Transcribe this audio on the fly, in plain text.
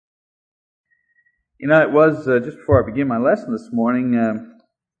You know, it was, just before I begin my lesson this morning,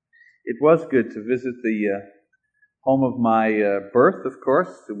 it was good to visit the home of my birth, of course.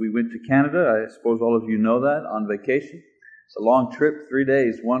 We went to Canada. I suppose all of you know that, on vacation. It's a long trip, 3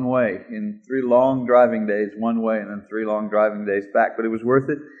 days one way, in 3 long driving days one way, and then 3 long driving days back. But it was worth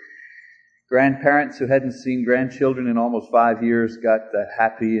it. Grandparents who hadn't seen grandchildren in almost 5 years got that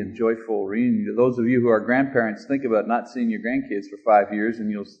happy and joyful reunion. Those of you who are grandparents, think about not seeing your grandkids for 5 years,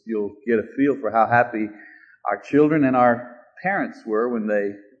 and you'll get a feel for how happy our children and our parents were when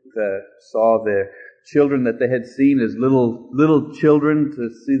they saw their children that they had seen as little children, to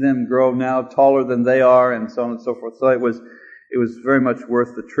see them grow now taller than they are, and so on and so forth. So it was very much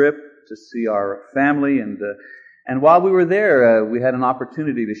worth the trip to see our family. And while we were there, we had an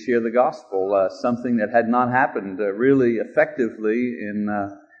opportunity to share the gospel, something that had not happened really effectively in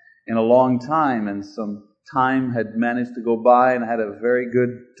a long time. And some time had managed to go by, and I had a very good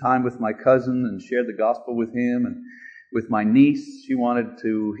time with my cousin and shared the gospel with him. And with my niece, she wanted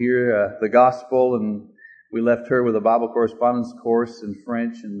to hear the gospel, and we left her with a Bible correspondence course in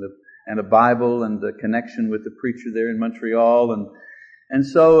French and a Bible and a connection with the preacher there in Montreal. And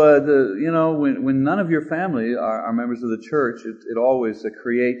so, when none of your family are members of the church, it always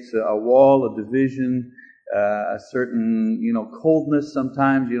creates a wall, a division, a certain, coldness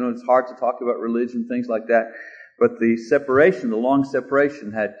sometimes. It's hard to talk about religion, things like that. But the long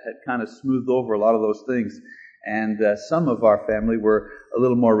separation had kind of smoothed over a lot of those things. And some of our family were a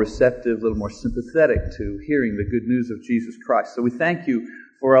little more receptive, a little more sympathetic to hearing the good news of Jesus Christ. So we thank you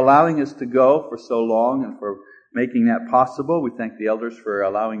for allowing us to go for so long and for making that possible. We thank the elders for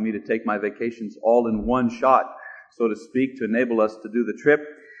allowing me to take my vacations all in one shot, so to speak, to enable us to do the trip.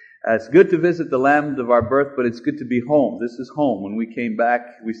 It's good to visit the land of our birth, but it's good to be home. This is home. When we came back,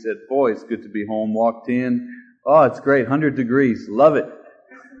 we said, boy, it's good to be home. Walked in. Oh, it's great. 100 degrees. Love it.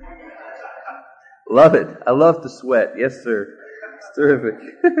 Love it. I love to sweat. Yes, sir. It's terrific.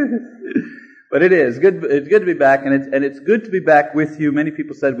 But it is good. It's good to be back, and it's good to be back with you. Many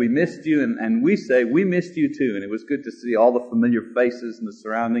people said we missed you, and we say we missed you too. And it was good to see all the familiar faces and the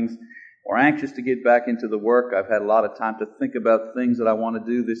surroundings. We're anxious to get back into the work. I've had a lot of time to think about things that I want to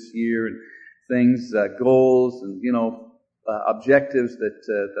do this year, and things, goals, and objectives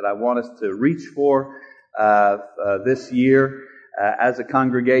that I want us to reach for this year as a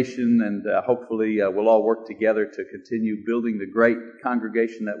congregation, and hopefully we'll all work together to continue building the great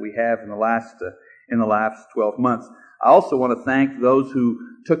congregation that we have in the last 12 months. I also want to thank those who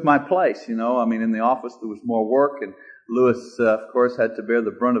took my place. In the office there was more work, and Louis, of course, had to bear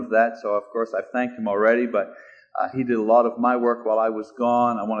the brunt of that. So, of course, I thanked him already, but he did a lot of my work while I was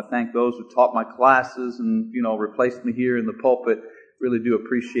gone. I want to thank those who taught my classes and replaced me here in the pulpit. Really do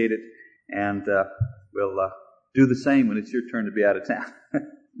appreciate it, and we'll do the same when it's your turn to be out of town.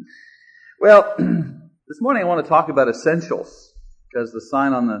 Well, this morning I want to talk about essentials, because the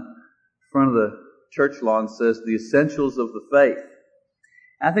sign on the front of the church lawn says the essentials of the faith.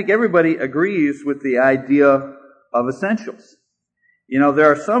 I think everybody agrees with the idea of essentials.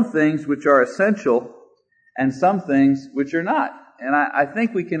 There are some things which are essential and some things which are not. And I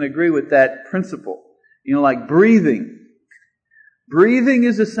think we can agree with that principle. Like breathing. Breathing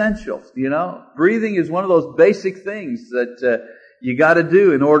is essential, Breathing is one of those basic things that you got to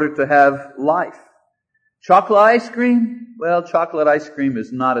do in order to have life. Chocolate ice cream? Well, chocolate ice cream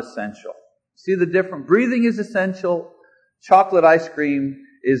is not essential. See the difference? Breathing is essential. Chocolate ice cream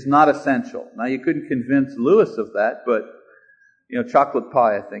is not essential. Now, you couldn't convince Louis of that, but, chocolate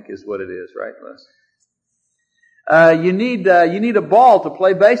pie, I think, is what it is, right, Louis? You need a ball to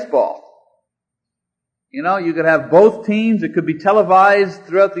play baseball. You could have both teams. It could be televised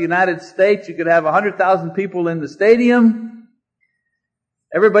throughout the United States. You could have 100,000 people in the stadium.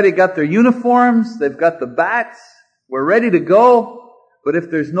 Everybody got their uniforms. They've got the bats. We're ready to go. But if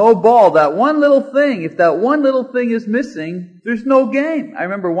there's no ball, if that one little thing is missing, there's no game. I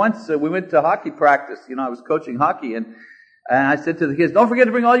remember once we went to hockey practice. I was coaching hockey, and I said to the kids, don't forget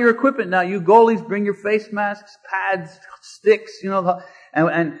to bring all your equipment now. You goalies, bring your face masks, pads, sticks,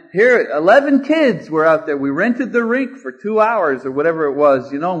 And here, 11 kids were out there. We rented the rink for 2 hours or whatever it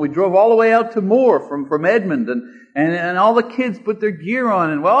was, and we drove all the way out to Moore from Edmond, and all the kids put their gear on,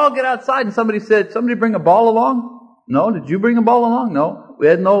 and we'll all get outside, and somebody said, somebody bring a ball along? No. Did you bring a ball along? No.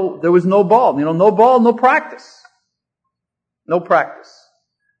 There was no ball. No ball, no practice. No practice.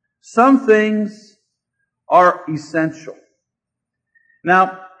 Some things are essential.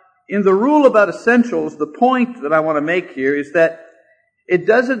 Now, in the rule about essentials, the point that I want to make here is that it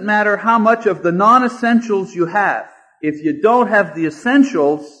doesn't matter how much of the non-essentials you have. If you don't have the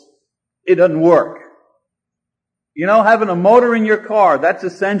essentials, it doesn't work. Having a motor in your car, that's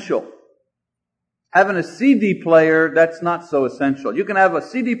essential. Having a CD player, that's not so essential. You can have a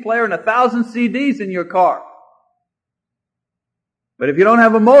CD player and 1,000 CDs in your car. But if you don't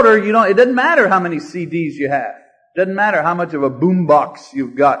have a motor, it doesn't matter how many CDs you have. It doesn't matter how much of a boombox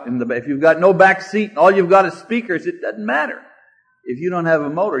you've got if you've got no back seat, all you've got is speakers, it doesn't matter. If you don't have a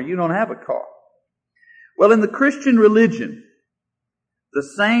motor, you don't have a car. Well, in the Christian religion, the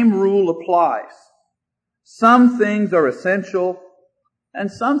same rule applies. Some things are essential and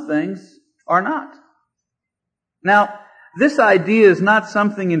some things are not. Now, this idea is not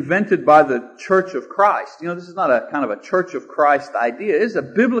something invented by the Church of Christ. This is not a kind of a Church of Christ idea. It is a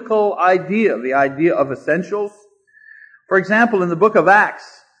biblical idea, the idea of essentials. For example, in the book of Acts,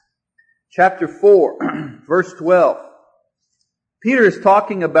 chapter 4, verse 12, Peter is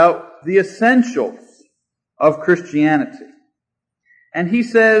talking about the essentials of Christianity. And he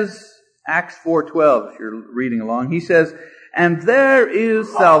says, Acts 4:12, if you're reading along, he says, "And there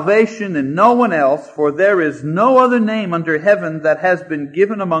is salvation in no one else, for there is no other name under heaven that has been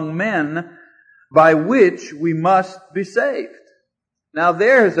given among men by which we must be saved." Now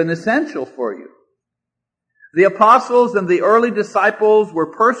there's an essential for you. The apostles and the early disciples were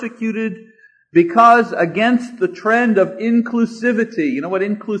persecuted because against the trend of inclusivity. You know what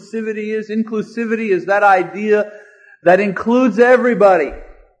inclusivity is? Inclusivity is that idea that includes everybody.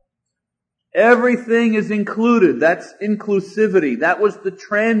 Everything is included. That's inclusivity. That was the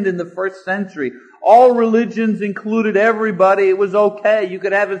trend in the first century. All religions included everybody. It was okay. You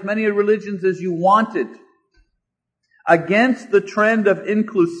could have as many religions as you wanted. Against the trend of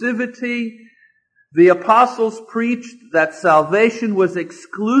inclusivity, the apostles preached that salvation was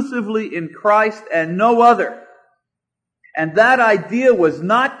exclusively in Christ and no other. And that idea was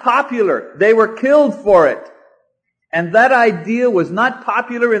not popular. They were killed for it. And that idea was not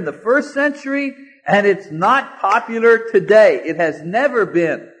popular in the first century, and it's not popular today. It has never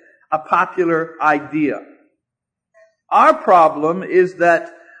been a popular idea. Our problem is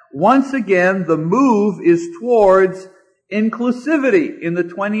that, once again, the move is towards inclusivity in the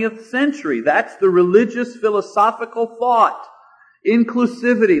 20th century. That's the religious philosophical thought.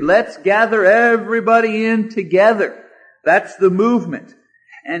 Inclusivity. Let's gather everybody in together. That's the movement.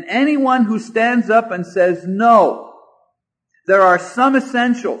 And anyone who stands up and says, no, there are some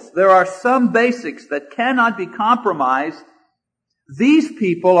essentials, there are some basics that cannot be compromised, these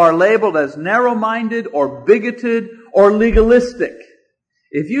people are labeled as narrow-minded or bigoted or legalistic.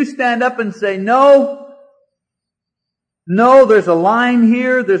 If you stand up and say, no, there's a line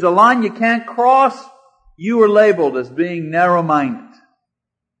here, there's a line you can't cross, you are labeled as being narrow-minded.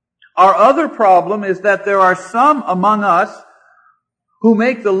 Our other problem is that there are some among us who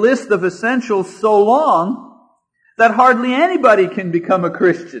make the list of essentials so long that hardly anybody can become a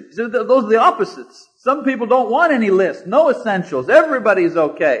Christian. So those are the opposites. Some people don't want any list, no essentials, everybody's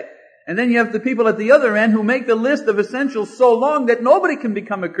okay. And then you have the people at the other end who make the list of essentials so long that nobody can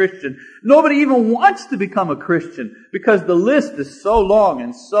become a Christian. Nobody even wants to become a Christian because the list is so long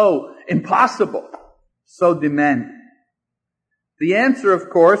and so impossible, so demanding. The answer,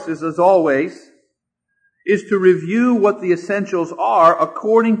 of course, is, as always, is to review what the essentials are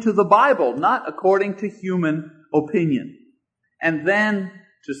according to the Bible, not according to human opinion. And then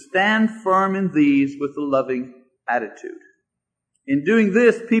to stand firm in these with a loving attitude. In doing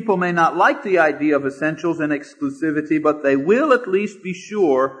this, people may not like the idea of essentials and exclusivity, but they will at least be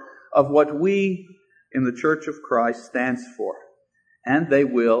sure of what we in the Church of Christ stands for. And they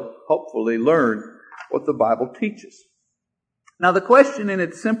will hopefully learn what the Bible teaches. Now the question in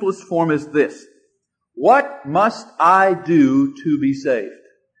its simplest form is this: what must I do to be saved?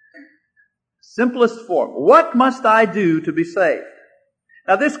 Simplest form. What must I do to be saved?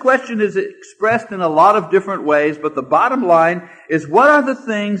 Now this question is expressed in a lot of different ways, but the bottom line is, what are the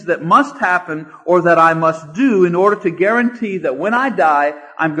things that must happen or that I must do in order to guarantee that when I die,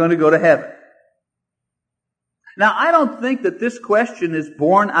 I'm going to go to heaven? Now I don't think that this question is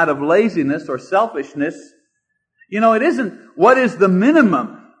born out of laziness or selfishness. It isn't, what is the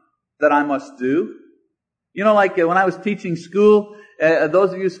minimum that I must do? Like when I was teaching school,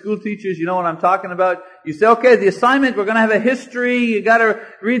 those of you school teachers, you know what I'm talking about. You say, okay, the assignment, we're going to have a history. You got to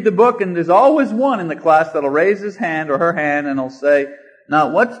read the book, and there's always one in the class that'll raise his hand or her hand and he'll say,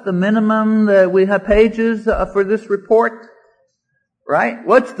 now what's the minimum that we have pages for this report? Right?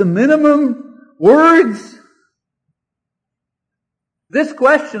 What's the minimum words? This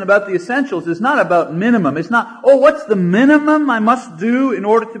question about the essentials is not about minimum. It's not, what's the minimum I must do in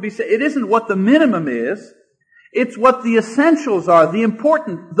order to be saved? It isn't what the minimum is. It's what the essentials are, the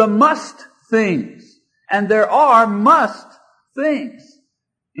important, the must things. And there are must things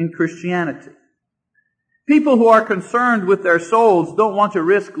in Christianity. People who are concerned with their souls don't want to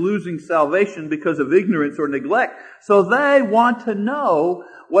risk losing salvation because of ignorance or neglect. So they want to know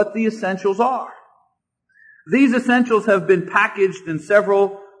what the essentials are. These essentials have been packaged in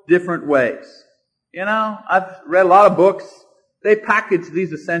several different ways. You know, I've read a lot of books. They package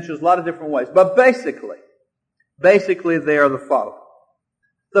these essentials a lot of different ways. But basically they are the following.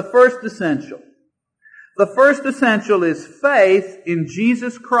 The first essential is faith in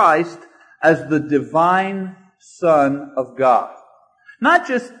Jesus Christ as the divine Son of God. Not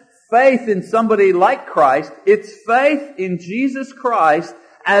just faith in somebody like Christ, it's faith in Jesus Christ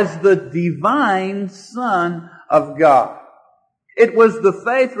as the divine Son of God. It was the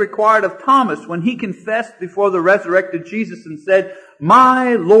faith required of Thomas when he confessed before the resurrected Jesus and said,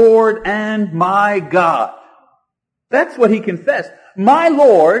 "My Lord and my God." That's what he confessed. My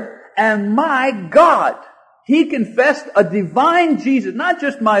Lord and my God. He confessed a divine Jesus, not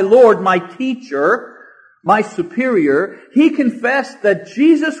just my Lord, my teacher, my superior. He confessed that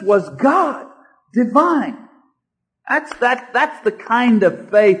Jesus was God, divine. That's the kind of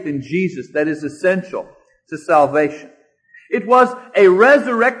faith in Jesus that is essential to salvation. It was a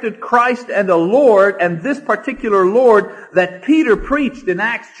resurrected Christ and a Lord, and this particular Lord that Peter preached in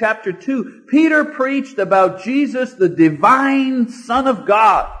Acts chapter 2. Peter preached about Jesus, the divine Son of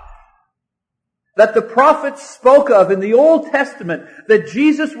God, that the prophets spoke of in the Old Testament, that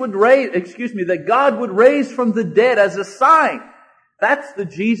that God would raise from the dead as a sign. That's the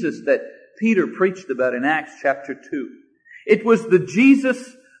Jesus that Peter preached about in Acts chapter 2. It was the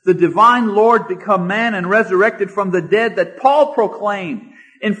Jesus, the divine Lord become man and resurrected from the dead, that Paul proclaimed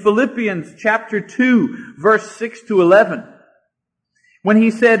in Philippians chapter 2, verse 6 to 11. When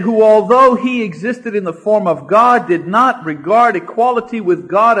he said, "Who although he existed in the form of God, did not regard equality with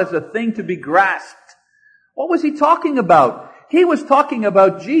God as a thing to be grasped." What was he talking about? He was talking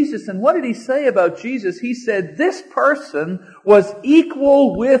about Jesus. And what did he say about Jesus? He said, this person was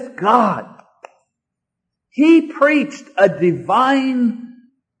equal with God. He preached a divine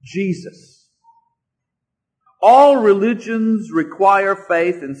Jesus. All religions require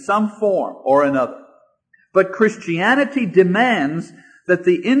faith in some form or another. But Christianity demands that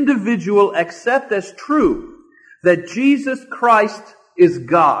the individual accept as true that Jesus Christ is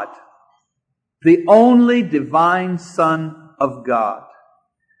God, the only divine Son of God.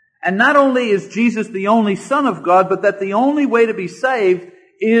 And not only is Jesus the only Son of God, but that the only way to be saved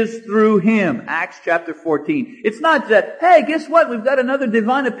is through Him. Acts chapter 14. It's not that, hey, guess what? We've got another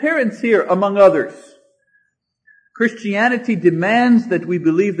divine appearance here among others. Christianity demands that we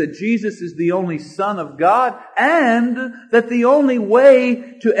believe that Jesus is the only Son of God and that the only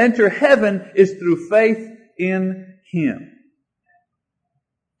way to enter heaven is through faith in Him.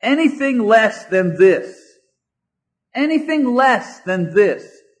 Anything less than this,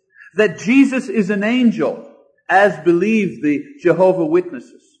 that Jesus is an angel, as believe the Jehovah's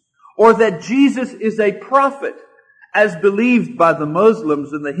Witnesses, or that Jesus is a prophet, as believed by the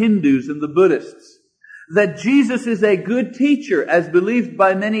Muslims and the Hindus and the Buddhists, that Jesus is a good teacher, as believed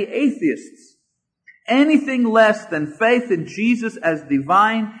by many atheists. Anything less than faith in Jesus as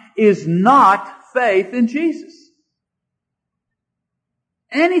divine is not faith in Jesus.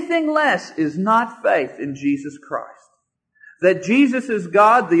 Anything less is not faith in Jesus Christ. That Jesus is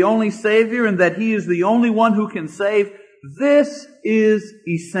God, the only Savior, and that He is the only one who can save, this is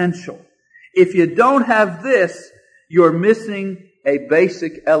essential. If you don't have this, you're missing a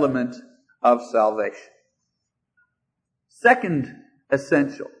basic element of salvation. Second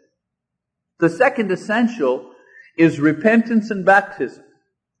essential. The second essential is repentance and baptism.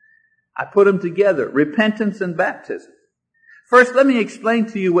 I put them together, repentance and baptism. First, let me explain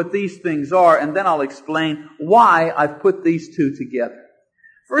to you what these things are, and then I'll explain why I've put these two together.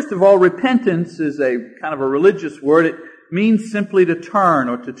 First of all, repentance is a kind of a religious word. It means simply to turn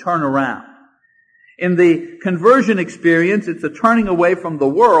or to turn around. In the conversion experience, it's a turning away from the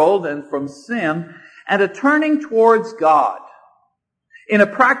world and from sin and a turning towards God. In a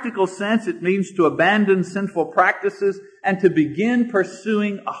practical sense, it means to abandon sinful practices and to begin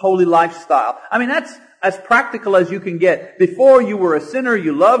pursuing a holy lifestyle. I mean, that's as practical as you can get. Before you were a sinner,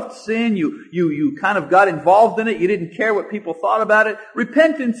 you loved sin, you kind of got involved in it, you didn't care what people thought about it.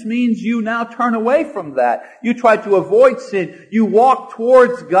 Repentance means you now turn away from that. You try to avoid sin. You walk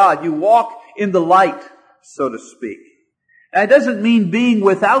towards God. You walk in the light, so to speak. And it doesn't mean being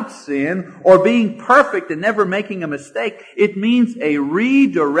without sin or being perfect and never making a mistake. It means a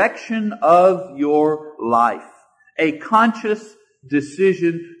redirection of your life. A conscious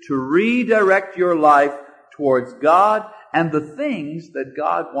decision to redirect your life towards God and the things that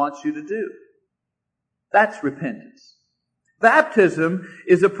God wants you to do. That's repentance. Baptism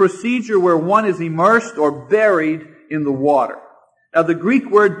is a procedure where one is immersed or buried in the water. Now, the Greek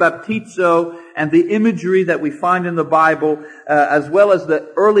word baptizo and the imagery that we find in the Bible, as well as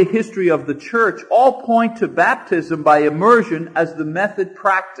the early history of the church, all point to baptism by immersion as the method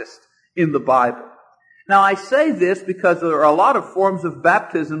practiced in the Bible. Now, I say this because there are a lot of forms of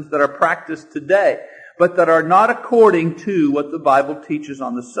baptisms that are practiced today, but that are not according to what the Bible teaches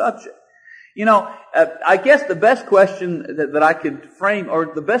on the subject. You know, I guess the best question that I could frame,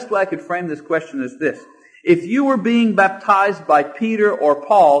 or the best way I could frame this question is this. If you were being baptized by Peter or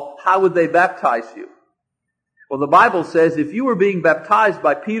Paul, how would they baptize you? Well, the Bible says if you were being baptized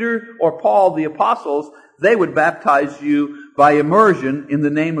by Peter or Paul, the apostles, they would baptize you by immersion in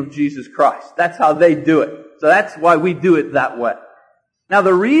the name of Jesus Christ. That's how they do it. So that's why we do it that way. Now,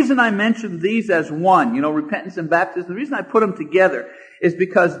 the reason I mentioned these as one, repentance and baptism, the reason I put them together is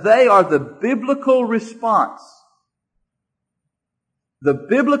because they are the biblical response. The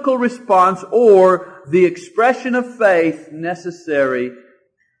biblical response, or the expression of faith necessary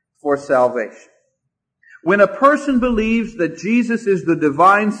for salvation. When a person believes that Jesus is the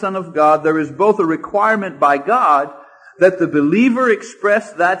divine Son of God, there is both a requirement by God that the believer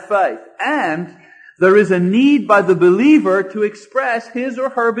express that faith, and there is a need by the believer to express his or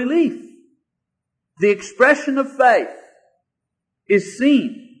her belief. The expression of faith is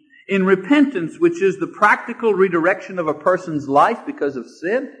seen in repentance, which is the practical redirection of a person's life because of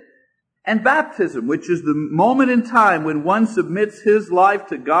sin, and baptism, which is the moment in time when one submits his life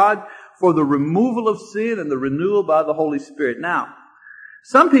to God for the removal of sin and the renewal by the Holy Spirit. Now,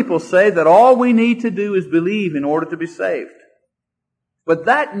 some people say that all we need to do is believe in order to be saved. But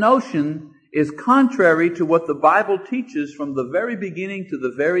that notion is contrary to what the Bible teaches from the very beginning to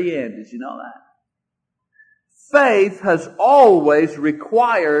the very end. Did you know that? Faith has always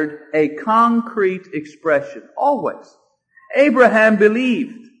required a concrete expression. Always. Abraham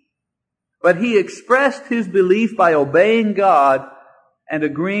believed, but he expressed his belief by obeying God and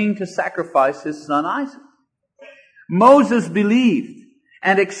agreeing to sacrifice his son Isaac. Moses believed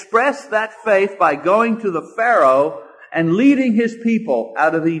and expressed that faith by going to the Pharaoh and leading his people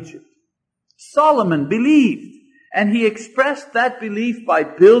out of Egypt. Solomon believed, and he expressed that belief by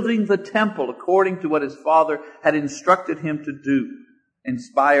building the temple according to what his father had instructed him to do,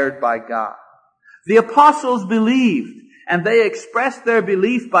 inspired by God. The apostles believed, and they expressed their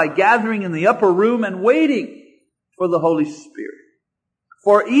belief by gathering in the upper room and waiting for the Holy Spirit.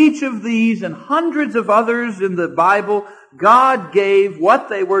 For each of these and hundreds of others in the Bible, God gave what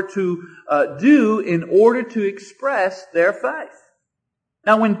they were to do in order to express their faith.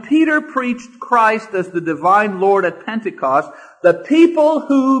 Now, when Peter preached Christ as the divine Lord at Pentecost, the people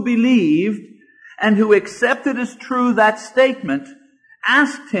who believed and who accepted as true that statement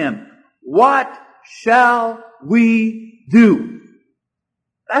asked him, "What shall we do?"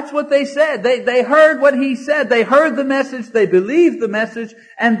 That's what they said. They heard what he said. They heard the message. They believed the message.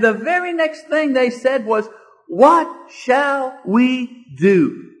 And the very next thing they said was, "What shall we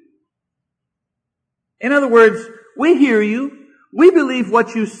do?" In other words, we hear you. We believe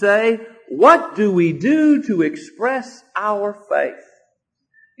what you say. What do we do to express our faith?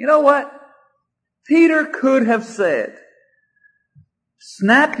 You know what? Peter could have said,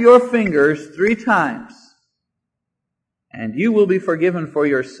 "Snap your fingers 3 times, and you will be forgiven for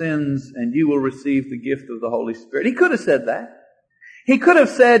your sins, and you will receive the gift of the Holy Spirit." He could have said that. He could have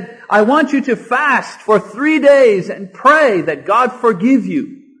said, "I want you to fast for 3 days and pray that God forgive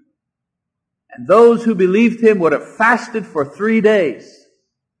you." And those who believed him would have fasted for 3 days.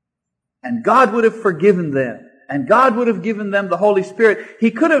 And God would have forgiven them. And God would have given them the Holy Spirit.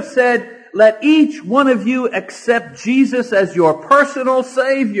 He could have said, "Let each one of you accept Jesus as your personal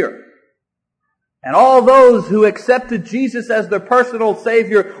Savior." And all those who accepted Jesus as their personal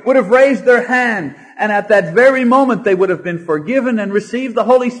Savior would have raised their hand. And at that very moment they would have been forgiven and received the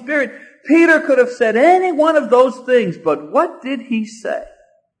Holy Spirit. Peter could have said any one of those things. But what did he say?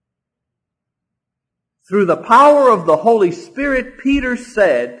 Through the power of the Holy Spirit, Peter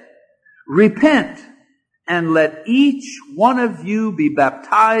said, "Repent and let each one of you be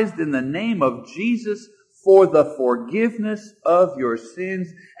baptized in the name of Jesus for the forgiveness of your sins,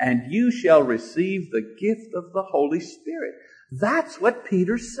 and you shall receive the gift of the Holy Spirit." That's what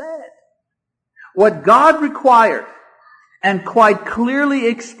Peter said. What God required and quite clearly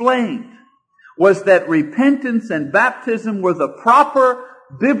explained was that repentance and baptism were the proper,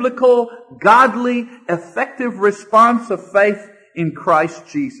 biblical, godly, effective response of faith in Christ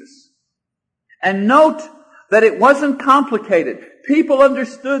Jesus. And note that it wasn't complicated. People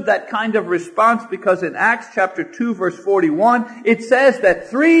understood that kind of response because in Acts chapter 2 verse 41, it says that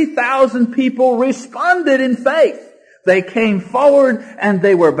 3,000 people responded in faith. They came forward and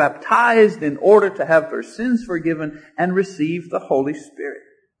they were baptized in order to have their sins forgiven and receive the Holy Spirit.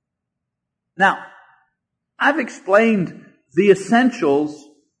 Now, I've explained the essentials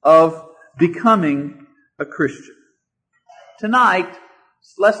of becoming a Christian. Tonight,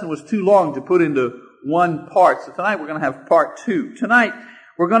 this lesson was too long to put into one part, so tonight we're going to have part 2. Tonight,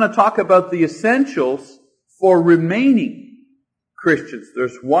 we're going to talk about the essentials for remaining Christians.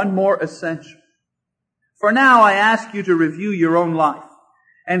 There's one more essential. For now, I ask you to review your own life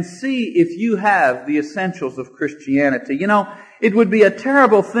and see if you have the essentials of Christianity. You know, it would be a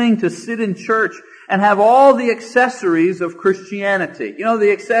terrible thing to sit in church and have all the accessories of Christianity. You know,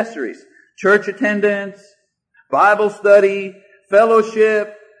 the accessories: church attendance, Bible study,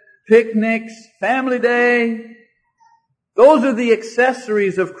 fellowship, picnics, family day. Those are the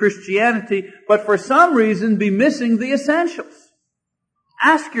accessories of Christianity, but for some reason be missing the essentials.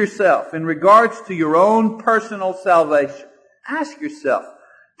 Ask yourself, in regards to your own personal salvation, ask yourself,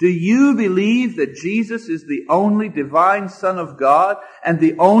 do you believe that Jesus is the only divine Son of God and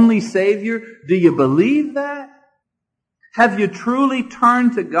the only Savior? Do you believe that? Have you truly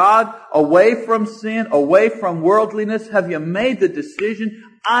turned to God, away from sin, away from worldliness? Have you made the decision,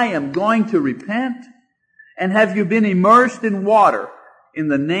 I am going to repent? And have you been immersed in water in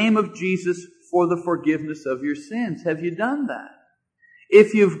the name of Jesus for the forgiveness of your sins? Have you done that?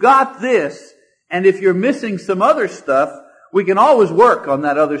 If you've got this, and if you're missing some other stuff, we can always work on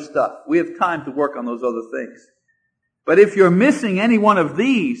that other stuff. We have time to work on those other things. But if you're missing any one of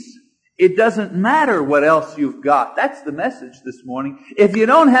these, it doesn't matter what else you've got. That's the message this morning. If you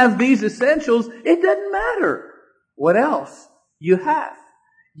don't have these essentials, it doesn't matter what else you have.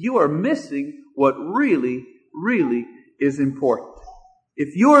 You are missing what really, really is important.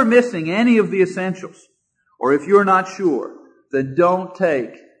 If you're missing any of the essentials, or if you're not sure, then don't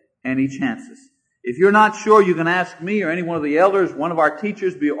take any chances. If you're not sure, you can ask me or any one of the elders, one of our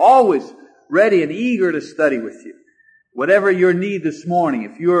teachers. Be always ready and eager to study with you. Whatever your need this morning,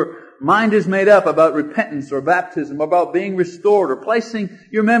 if your mind is made up about repentance or baptism, about being restored or placing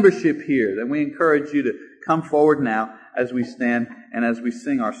your membership here, then we encourage you to come forward now as we stand and as we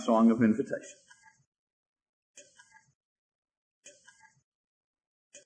sing our song of invitation.